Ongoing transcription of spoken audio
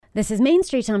This is Main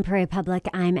Street on Prairie Public.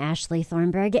 I'm Ashley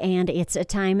Thornburg, and it's a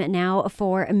time now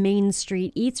for Main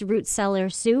Street Eats. Root seller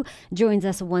Sue joins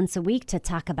us once a week to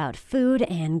talk about food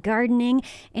and gardening.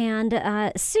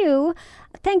 And Sue,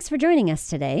 thanks for joining us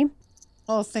today.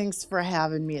 Oh, thanks for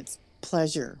having me. It's a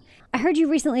pleasure. I heard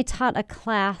you recently taught a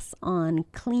class on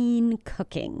clean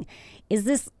cooking. Is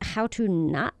this how to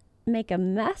not make a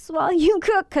mess while you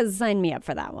cook? Because sign me up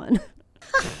for that one.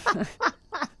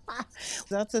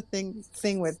 That's a thing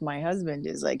with my husband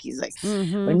is like, he's like,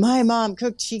 when my mom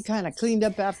cooked, she kind of cleaned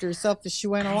up after herself as she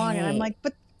went along. And I'm like,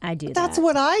 but I do that's that.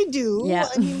 what I do. Yeah.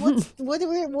 I mean,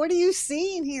 what are you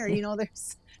seeing here? You know,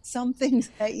 there's some things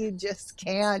that you just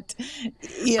can't,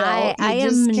 I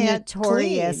am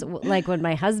notorious. Clean. Like when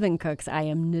my husband cooks, I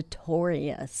am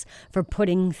notorious for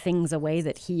putting things away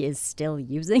that he is still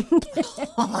using.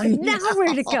 Now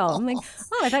where to go? I'm like,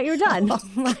 oh, I thought you were done.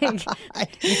 Like,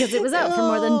 because it was out for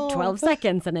more than 12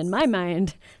 seconds. And in my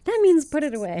mind, that means put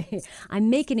it away. I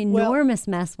make an enormous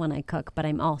mess when I cook, but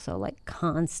I'm also like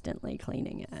constantly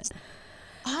cleaning it.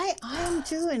 I am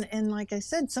too, and like I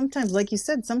said, sometimes, like you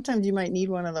said, sometimes you might need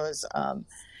one of those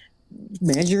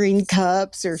measuring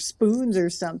cups or spoons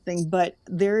or something, but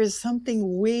there is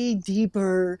something way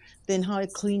deeper than how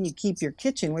clean you keep your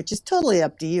kitchen, which is totally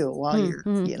up to you while you're,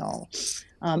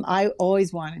 I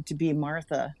always wanted to be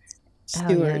Martha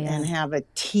Stewart and have a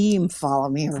team follow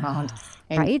me around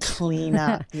and clean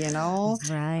up,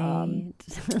 Right.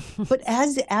 But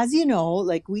as you know,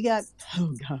 like we got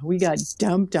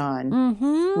dumped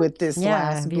on with this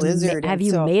last blizzard. Have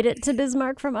you made it to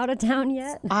Bismarck from out of town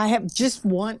yet? I have just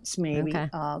once, maybe. Okay.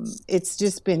 It's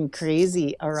just been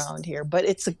crazy around here, but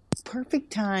it's a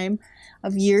perfect time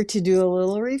of year to do a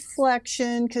little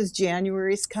reflection because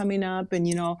January's coming up, and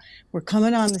we're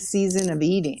coming on the season of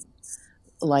eating.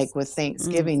 Like with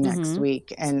Thanksgiving next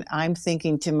week. And I'm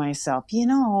thinking to myself,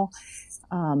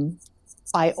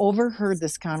 I overheard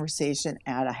this conversation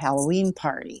at a Halloween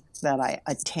party that I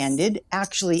attended,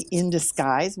 actually in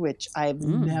disguise, which I've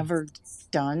never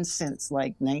done since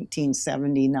like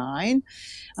 1979.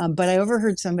 But I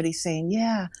overheard somebody saying,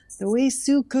 the way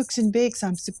Sue cooks and bakes,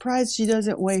 I'm surprised she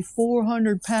doesn't weigh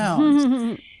 400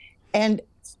 pounds. And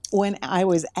when I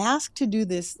was asked to do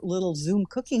this little Zoom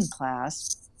cooking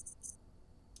class,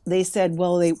 they said,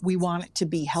 we want it to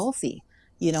be healthy,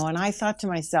 and I thought to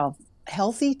myself,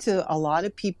 healthy to a lot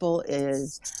of people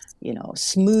is,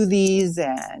 smoothies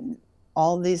and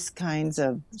all these kinds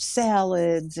of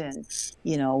salads and,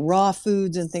 raw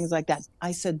foods and things like that.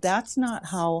 I said, that's not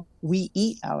how we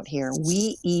eat out here.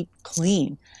 We eat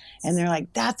clean. And they're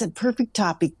like, that's a perfect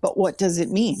topic, but what does it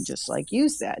mean? Just like you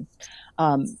said,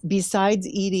 besides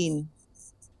eating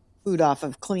food off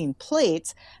of clean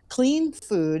plates, clean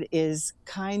food is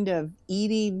kind of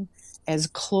eating as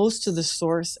close to the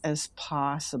source as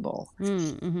possible.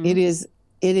 It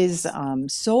is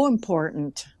so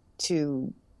important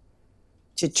to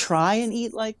try and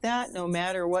eat like that, no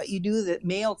matter what you do. That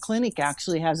Mayo Clinic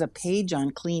actually has a page on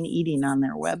clean eating on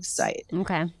their website.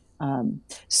 Okay.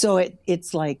 So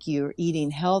it's like you're eating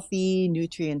healthy,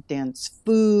 nutrient-dense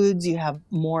foods. You have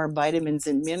more vitamins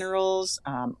and minerals,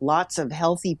 lots of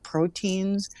healthy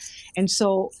proteins. And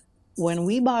so when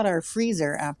we bought our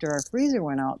freezer, after our freezer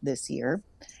went out this year,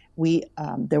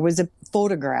 there was a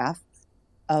photograph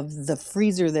of the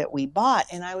freezer that we bought.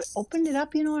 And I opened it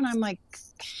up, and I'm like,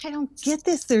 I don't get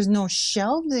this. There's no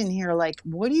shelves in here. Like,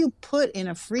 what do you put in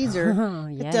a freezer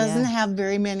that doesn't have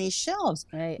very many shelves?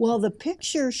 Right. Well, the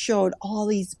picture showed all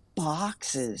these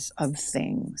boxes of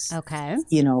things. Okay.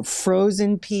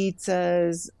 Frozen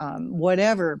pizzas,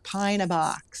 whatever, pie in a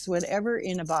box, whatever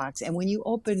in a box. And when you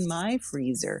open my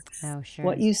freezer,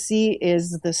 what you see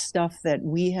is the stuff that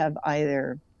we have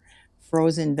either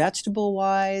frozen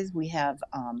vegetable-wise, we have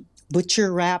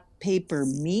butcher wrap paper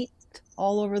meat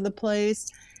all over the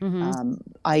place.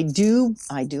 I do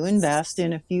invest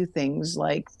in a few things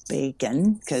like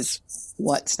bacon, because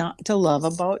what's not to love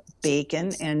about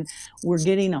bacon? And we're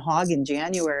getting a hog in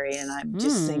January, and I'm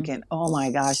just thinking, oh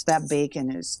my gosh, that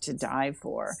bacon is to die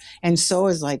for. And so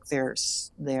is like their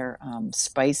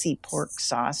spicy pork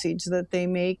sausage that they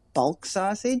make, bulk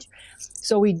sausage.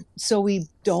 So we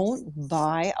don't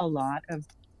buy a lot of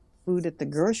food at the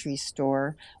grocery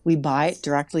store. We buy it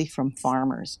directly from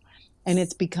farmers. And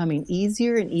it's becoming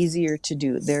easier and easier to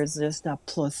do. There's just a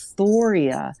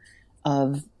plethora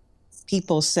of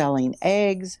people selling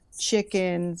eggs,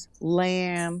 chickens,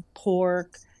 lamb,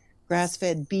 pork,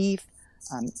 grass-fed beef,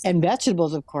 and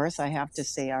vegetables, of course. I have to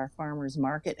say our farmers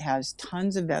market has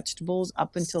tons of vegetables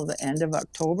up until the end of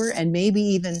October, and maybe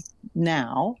even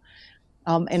now.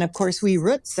 And of course, we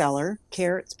root cellar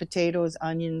carrots, potatoes,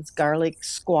 onions, garlic,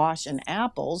 squash, and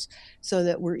apples so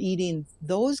that we're eating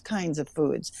those kinds of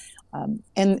foods.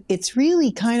 And it's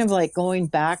really kind of like going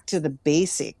back to the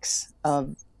basics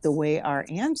of the way our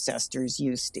ancestors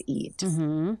used to eat.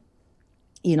 Mm-hmm.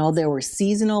 You know, there were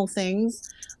seasonal things.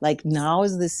 Like now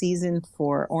is the season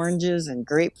for oranges and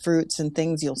grapefruits and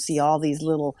things. You'll see all these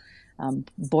little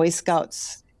Boy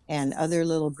Scouts and other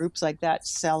little groups like that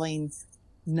selling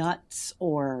nuts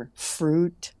or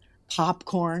fruit,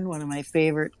 popcorn, one of my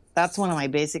favorite. That's one of my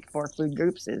basic 4 food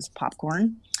groups is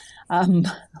popcorn. Um,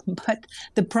 but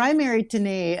the primary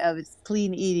tenet of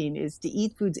clean eating is to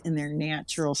eat foods in their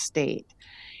natural state.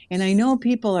 And I know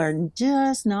people are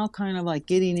just now kind of like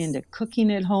getting into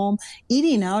cooking at home.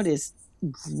 Eating out is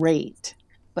great,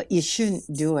 but you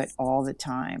shouldn't do it all the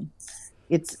time.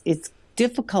 It's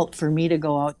difficult for me to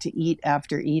go out to eat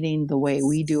after eating the way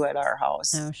we do at our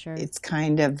house. Oh, sure. It's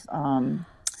kind of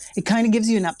it kind of gives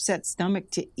you an upset stomach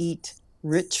to eat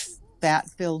rich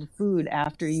fat-filled food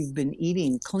after you've been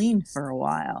eating clean for a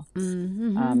while.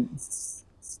 Mm-hmm.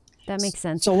 That makes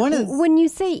sense. So when you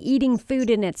say eating food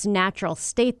in its natural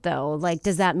state, though, like,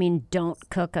 does that mean don't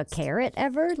cook a carrot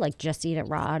ever? Like, just eat it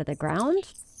raw out of the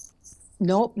ground?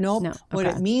 Nope. No. What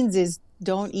it means is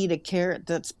don't eat a carrot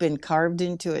that's been carved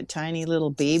into a tiny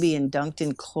little baby and dunked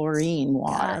in chlorine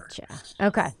water. Gotcha.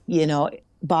 Okay. You know,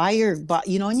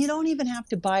 and you don't even have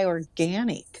to buy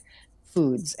organic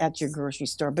foods at your grocery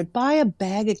store, but buy a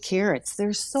bag of carrots.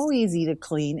 They're so easy to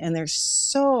clean and they're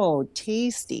so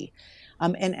tasty.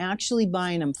 And actually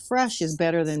buying them fresh is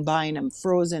better than buying them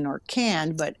frozen or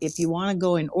canned. But if you want to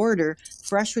go in order,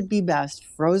 fresh would be best.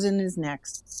 Frozen is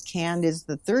next. Canned is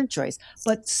the third choice.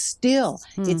 But still,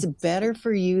 it's better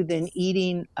for you than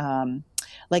eating,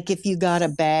 like if you got a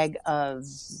bag of,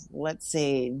 let's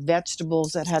say,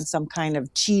 vegetables that had some kind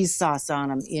of cheese sauce on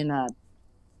them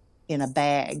in a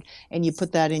bag, and you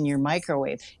put that in your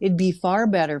microwave. It'd be far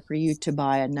better for you to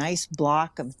buy a nice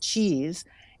block of cheese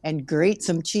and grate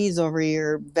some cheese over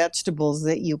your vegetables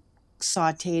that you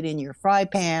sauteed in your fry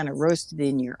pan or roasted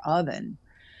in your oven.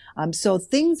 So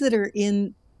things that are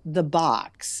in the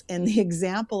box, and the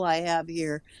example I have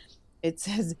here, it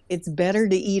says it's better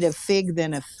to eat a fig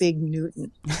than a fig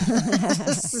Newton.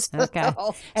 Okay.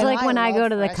 So like when I go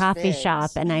to the coffee shop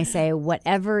and I say,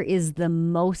 whatever is the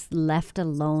most left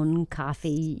alone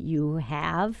coffee you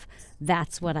have,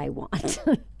 that's what I want.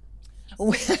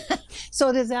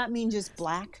 So does that mean just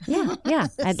black? Yeah.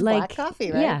 I'd like black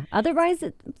coffee, right? Yeah. Otherwise,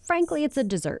 frankly, it's a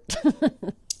dessert.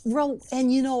 Well,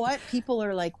 and you know what? People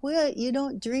are like, well, you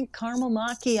don't drink caramel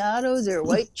macchiatos or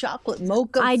white chocolate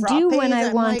mocha I frappes. do when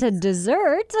I want a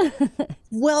dessert.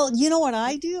 Well, you know what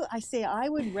I do? I say I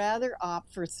would rather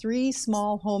opt for 3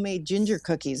 small homemade ginger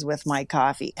cookies with my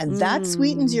coffee. And that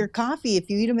sweetens your coffee if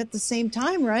you eat them at the same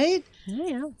time, right?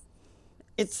 Yeah.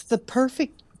 It's the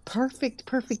perfect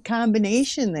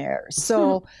combination there.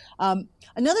 So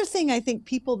another thing I think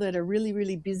people that are really,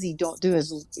 really busy don't do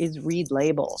is read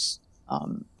labels.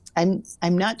 I'm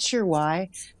not sure why,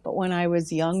 but when I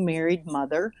was a young married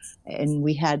mother and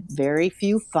we had very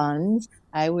few funds,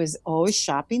 I was always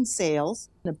shopping sales,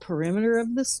 the perimeter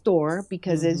of the store,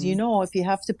 because as you know, if you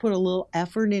have to put a little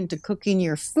effort into cooking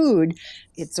your food,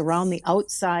 it's around the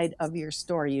outside of your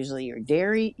store, usually your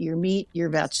dairy, your meat, your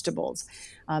vegetables,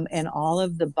 and all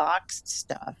of the boxed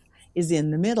stuff is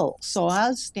in the middle. So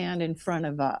I'll stand in front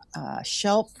of a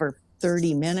shelf for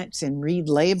 30 minutes and read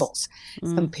labels,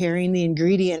 comparing the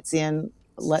ingredients in,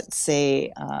 let's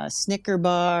say, Snicker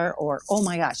bar, or, oh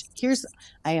my gosh,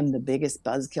 I am the biggest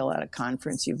buzzkill at a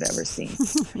conference you've ever seen.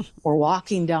 Or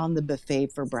walking down the buffet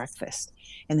for breakfast,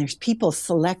 and there's people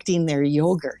selecting their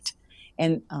yogurt.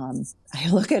 And I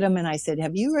look at them and I said,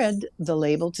 have you read the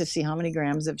label to see how many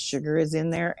grams of sugar is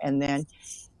in there? And then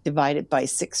divide it by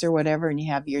 6 or whatever, and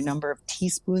you have your number of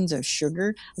teaspoons of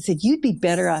sugar. I said, you'd be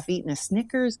better off eating a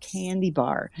Snickers candy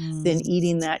bar than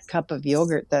eating that cup of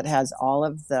yogurt that has all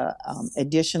of the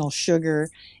additional sugar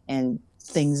and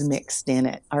things mixed in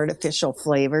it, artificial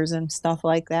flavors and stuff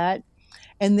like that.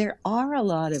 And there are a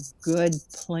lot of good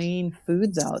plain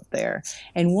foods out there.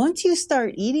 And once you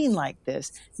start eating like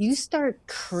this, you start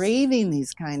craving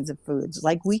these kinds of foods.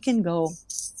 Like we can go,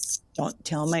 don't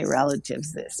tell my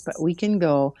relatives this, but we can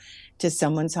go to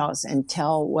someone's house and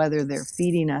tell whether they're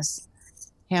feeding us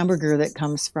hamburger that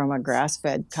comes from a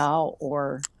grass-fed cow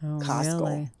or Costco.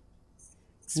 Really?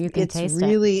 You can taste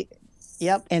really, it.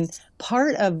 Yep. And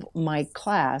part of my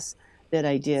class that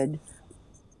I did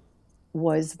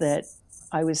was that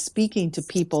I was speaking to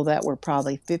people that were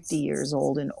probably 50 years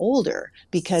old and older,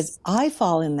 because I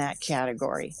fall in that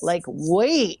category, like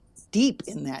way deep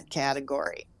in that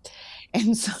category.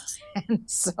 And so, and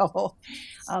so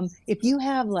if you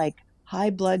have like high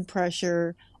blood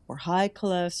pressure or high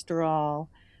cholesterol,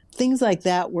 things like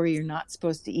that, where you're not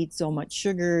supposed to eat so much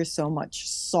sugar, so much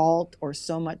salt, or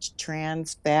so much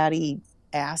trans fatty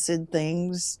acid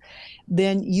things,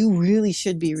 then you really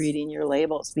should be reading your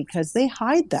labels, because they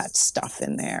hide that stuff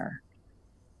in there.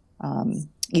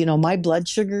 My blood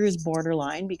sugar is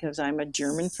borderline because I'm a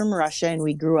German from Russia, and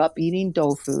we grew up eating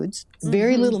dough foods.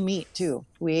 Very little meat, too.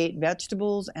 We ate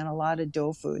vegetables and a lot of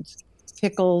dough foods,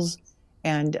 pickles,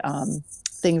 and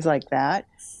things like that,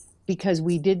 because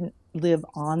we didn't live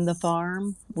on the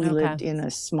farm. We lived in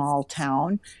a small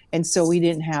town, and so we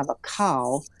didn't have a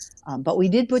cow. But we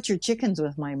did butcher chickens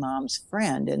with my mom's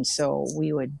friend, and so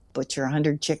we would butcher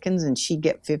 100 chickens, and she'd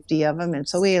get 50 of them. And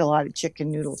so we ate a lot of chicken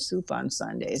noodle soup on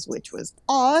Sundays, which was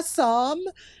awesome.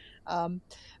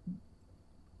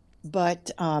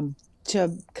 But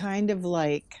to kind of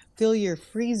like fill your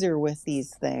freezer with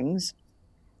these things,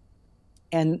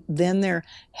 and then they're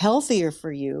healthier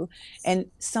for you. And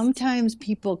sometimes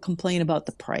people complain about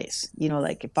the price.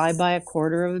 Like if I buy a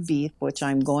quarter of a beef, which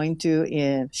I'm going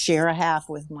to share a half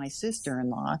with my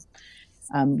sister-in-law,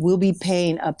 we'll be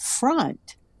paying up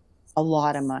front a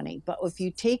lot of money. But if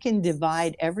you take and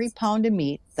divide every pound of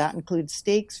meat, that includes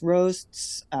steaks,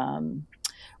 roasts,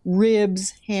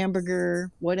 ribs, hamburger,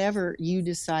 whatever you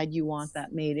decide you want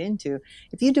that made into,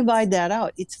 if you divide that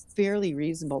out, it's fairly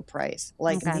reasonable price,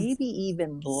 like maybe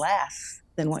even less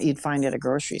than what you'd find at a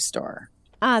grocery store.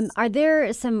 Are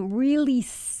there some really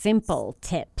simple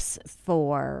tips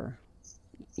for,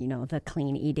 the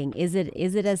clean eating? Is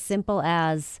it as simple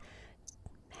as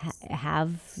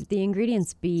have the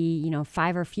ingredients be,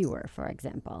 5 or fewer, for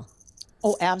example?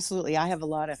 Oh, absolutely. I have a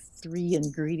lot of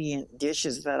 3-ingredient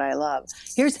dishes that I love.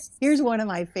 Here's one of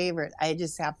my favorite. I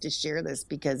just have to share this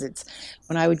because it's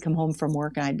when I would come home from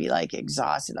work and I'd be like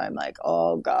exhausted. I'm like,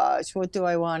 oh gosh, what do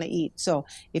I want to eat? So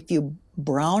if you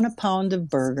brown a pound of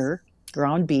burger,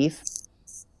 ground beef,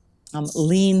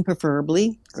 lean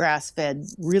preferably, grass-fed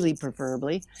really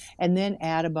preferably, and then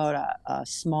add about a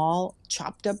small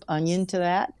chopped up onion to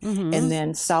that, and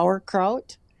then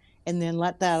sauerkraut, and then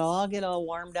let that all get all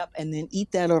warmed up, and then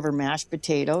eat that over mashed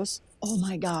potatoes. Oh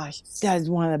my gosh, that is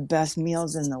one of the best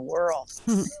meals in the world.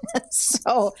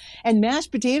 And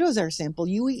mashed potatoes are simple.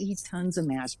 You eat tons of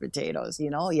mashed potatoes.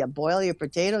 You boil your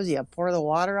potatoes, you pour the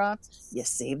water off, you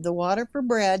save the water for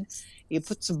bread, you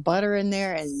put some butter in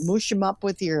there and mush them up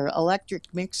with your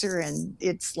electric mixer, and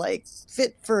it's like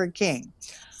fit for a king.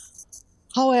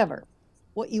 However,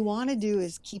 what you want to do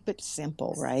is keep it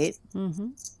simple, right?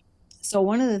 So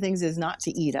one of the things is not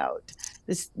to eat out.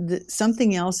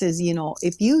 Something else is,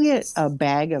 if you get a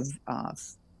bag of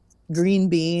green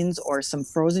beans or some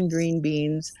frozen green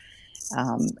beans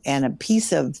and a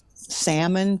piece of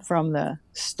salmon from the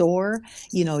store,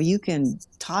 you can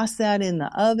toss that in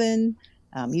the oven.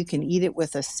 You can eat it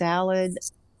with a salad.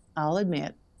 I'll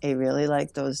admit, I really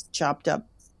like those chopped up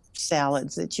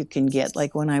salads that you can get.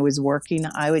 Like when I was working,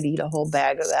 I would eat a whole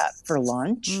bag of that for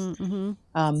lunch.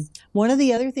 One of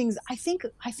the other things, I think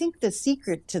the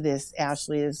secret to this,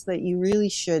 Ashley, is that you really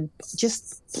should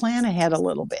just plan ahead a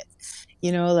little bit.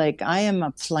 Like I am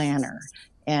a planner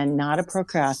and not a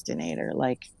procrastinator.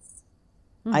 Like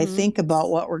I think about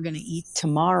what we're going to eat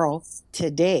tomorrow,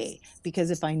 today, because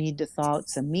if I need to thaw out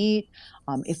some meat,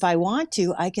 if I want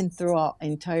to, I can throw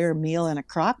an entire meal in a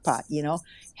crock pot,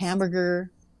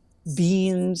 hamburger,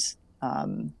 beans,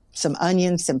 some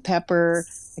onions, some pepper,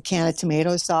 a can of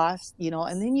tomato sauce,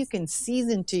 and then you can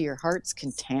season to your heart's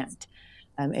content.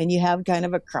 And you have kind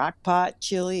of a crock pot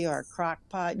chili or a crock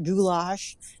pot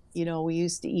goulash. We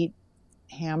used to eat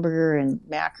hamburger and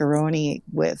macaroni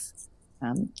with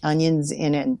onions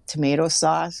in it and tomato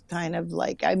sauce, kind of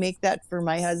like I make that for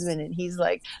my husband, and he's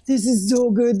like, this is so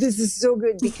good,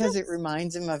 because it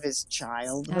reminds him of his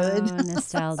childhood. Oh,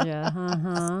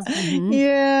 nostalgia.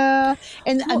 Yeah.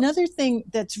 And another thing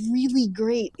that's really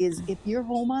great is if you're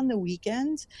home on the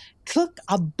weekends, cook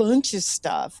a bunch of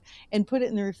stuff and put it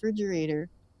in the refrigerator.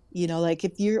 Like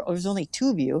if there's only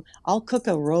 2 of you, I'll cook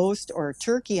a roast or a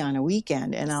turkey on a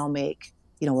weekend, and I'll make,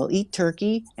 we'll eat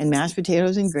turkey and mashed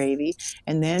potatoes and gravy,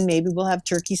 and then maybe we'll have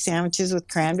turkey sandwiches with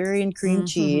cranberry and cream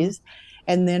cheese,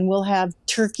 and then we'll have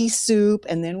turkey soup,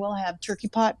 and then we'll have turkey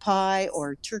pot pie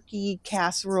or turkey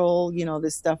casserole,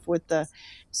 this stuff with the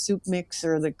soup mix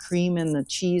or the cream and the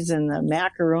cheese and the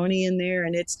macaroni in there.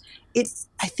 And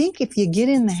I think if you get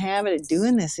in the habit of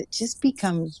doing this, it just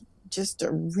becomes just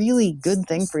a really good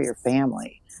thing for your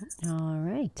family. All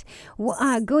right.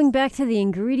 Well, going back to the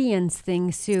ingredients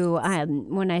thing, Sue,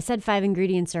 when I said 5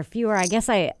 ingredients or fewer, I guess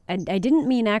I didn't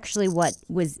mean actually what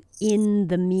was in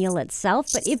the meal itself.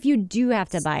 But if you do have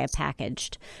to buy a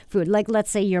packaged food, like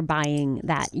let's say you're buying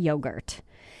that yogurt,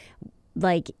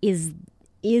 like is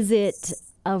it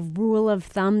a rule of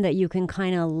thumb that you can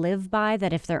kind of live by,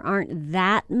 that if there aren't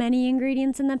that many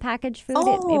ingredients in the packaged food,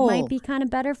 it might be kind of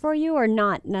better for you, or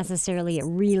not necessarily? It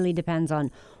really depends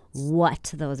on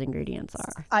what those ingredients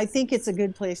are. I think it's a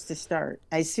good place to start.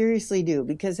 I seriously do,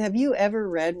 because have you ever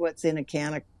read what's in a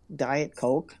can of Diet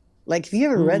Coke? Like, have you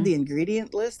ever read the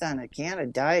ingredient list on a can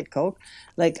of Diet Coke?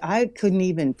 Like, I couldn't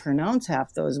even pronounce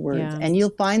half those words. Yeah. And you'll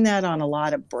find that on a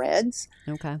lot of breads.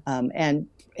 Okay.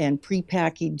 And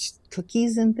prepackaged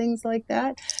cookies and things like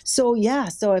that. So yeah,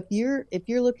 so if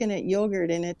you're looking at yogurt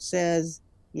and it says,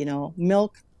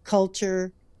 milk,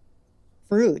 culture,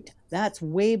 fruit, that's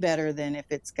way better than if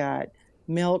it's got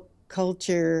milk,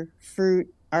 culture,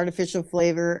 fruit, artificial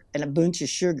flavor, and a bunch of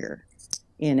sugar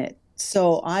in it.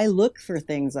 So I look for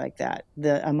things like that,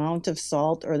 the amount of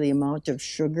salt or the amount of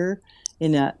sugar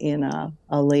in a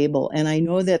label. And I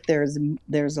know that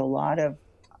there's a lot of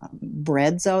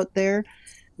breads out there.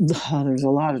 There's a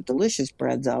lot of delicious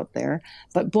breads out there.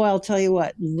 But boy, I'll tell you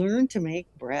what, learn to make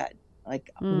bread. Like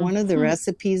one of the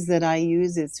recipes that I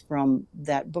use is from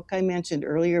that book I mentioned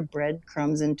earlier, Bread,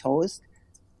 Crumbs, and Toast.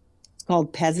 It's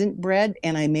called Peasant Bread,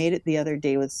 and I made it the other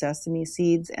day with sesame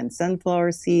seeds and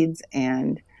sunflower seeds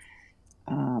and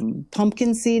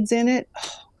pumpkin seeds in it.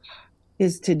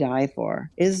 Is to die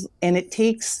for. And it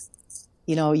takes,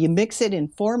 you mix it in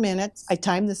 4 minutes. I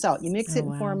timed this out. You mix it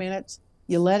in 4 minutes.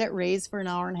 You let it raise for an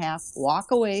hour and a half,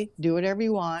 walk away, do whatever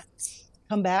you want,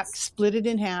 come back, split it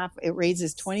in half. It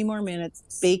raises 20 more minutes,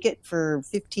 bake it for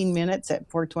 15 minutes at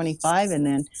 425, and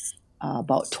then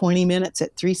about 20 minutes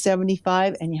at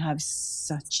 375, and you have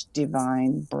such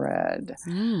divine bread.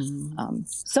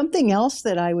 Something else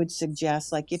that I would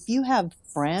suggest, like if you have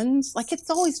friends, like it's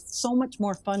always so much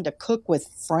more fun to cook with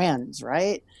friends,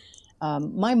 right?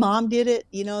 My mom did it,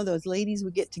 those ladies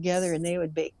would get together and they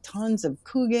would bake tons of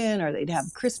kuchen, or they'd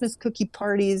have Christmas cookie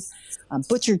parties,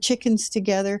 butcher chickens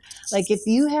together. Like if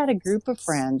you had a group of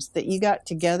friends that you got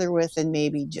together with and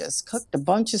maybe just cooked a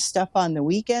bunch of stuff on the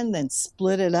weekend, then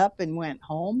split it up and went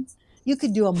home, you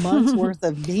could do a month's worth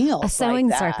of meals. A sewing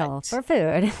like that. circle for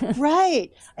food.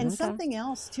 Right. And something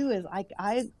else too is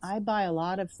I buy a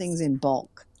lot of things in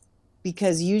bulk,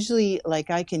 because usually like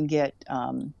I can get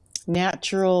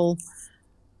natural,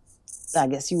 I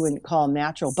guess you wouldn't call them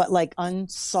natural, but like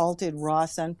unsalted raw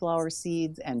sunflower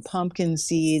seeds and pumpkin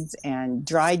seeds and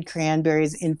dried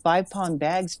cranberries in 5-pound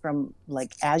bags from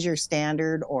like Azure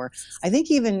Standard, or I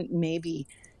think even maybe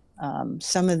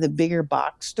some of the bigger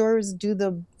box stores do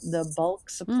the bulk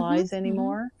supplies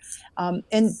anymore. And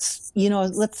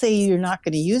let's say you're not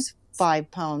going to use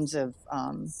 5 pounds of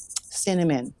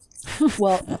cinnamon.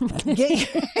 Well,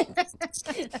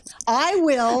 I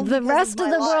will. The rest of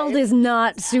the world is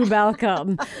not Sue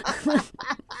Balcom.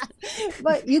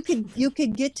 But you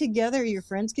could get together, your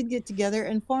friends could get together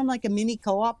and form like a mini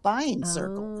co-op buying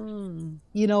circle.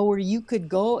 Where you could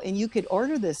go and you could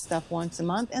order this stuff once a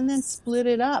month and then split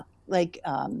it up. Like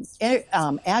Azure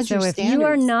So if Standard. you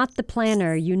are not the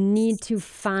planner, you need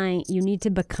to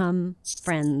become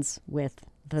friends with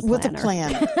the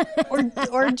planner.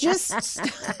 or just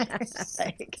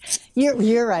like,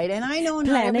 you're right, and I know not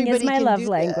planning everybody is my can love do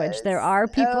language. this. There are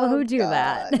people who do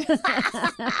that.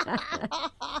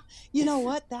 You know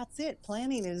what? That's it.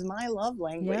 Planning is my love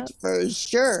language for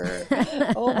sure.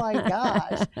 Oh my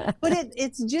gosh! But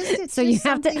it's so you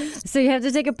have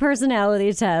to take a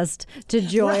personality test to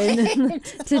join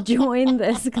to join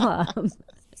this club.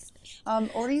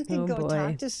 Or you can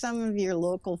talk to some of your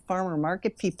local farmer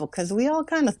market people, because we all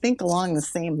kind of think along the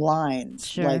same lines.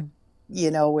 Sure. Like,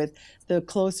 with the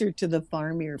closer to the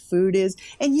farm your food is.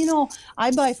 And,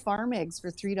 I buy farm eggs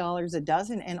for $3 a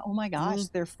dozen, and oh my gosh,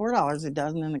 they're $4 a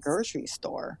dozen in the grocery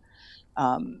store.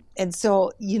 And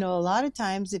so, a lot of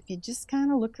times if you just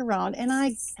kind of look around, and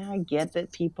I get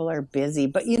that people are busy,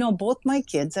 but, both my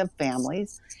kids have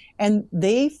families and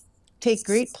they take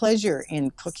great pleasure in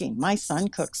cooking. My son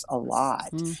cooks a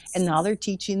lot, and now they're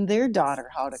teaching their daughter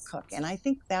how to cook. And I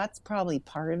think that's probably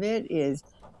part of it, is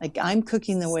like I'm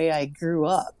cooking the way I grew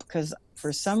up, because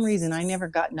for some reason I never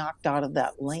got knocked out of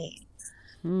that lane.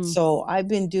 So I've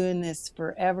been doing this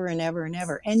forever and ever and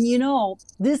ever. And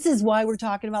this is why we're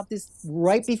talking about this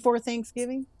right before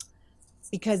Thanksgiving,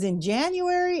 because in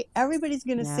January, everybody's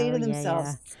going to say to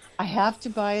themselves, I have to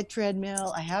buy a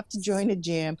treadmill. I have to join a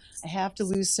gym. I have to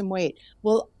lose some weight.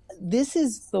 Well, this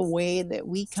is the way that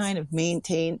we kind of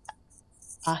maintain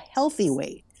a healthy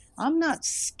weight. I'm not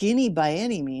skinny by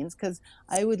any means, because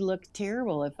I would look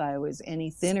terrible if I was any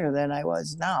thinner than I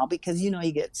was now, because you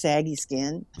get saggy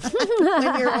skin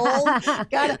when you're old.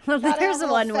 Well, there's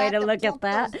one way to look at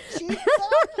that.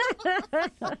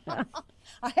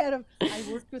 I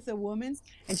worked with a woman,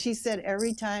 and she said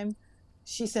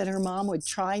her mom would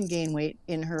try and gain weight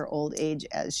in her old age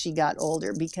as she got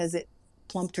older because it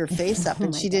plumped her face up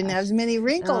and she didn't have as many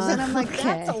wrinkles. And I'm like,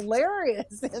 that's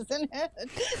hilarious, isn't it?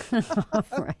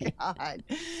 Right. God.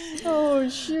 Oh,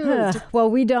 shoot. Well,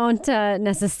 we don't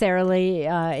necessarily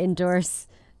endorse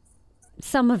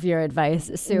some of your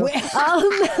advice, Sue. You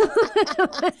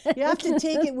have to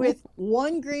take it with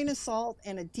 1 grain of salt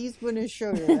and a teaspoon of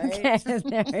sugar, right? Okay,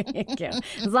 there you go.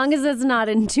 As long as it's not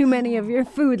in too many of your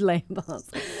food labels.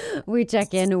 We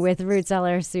check in with root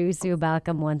cellar Sue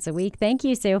Balcom once a week. Thank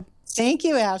you, Sue. Thank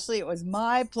you, Ashley. It was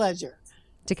my pleasure.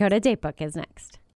 Dakota Datebook is next.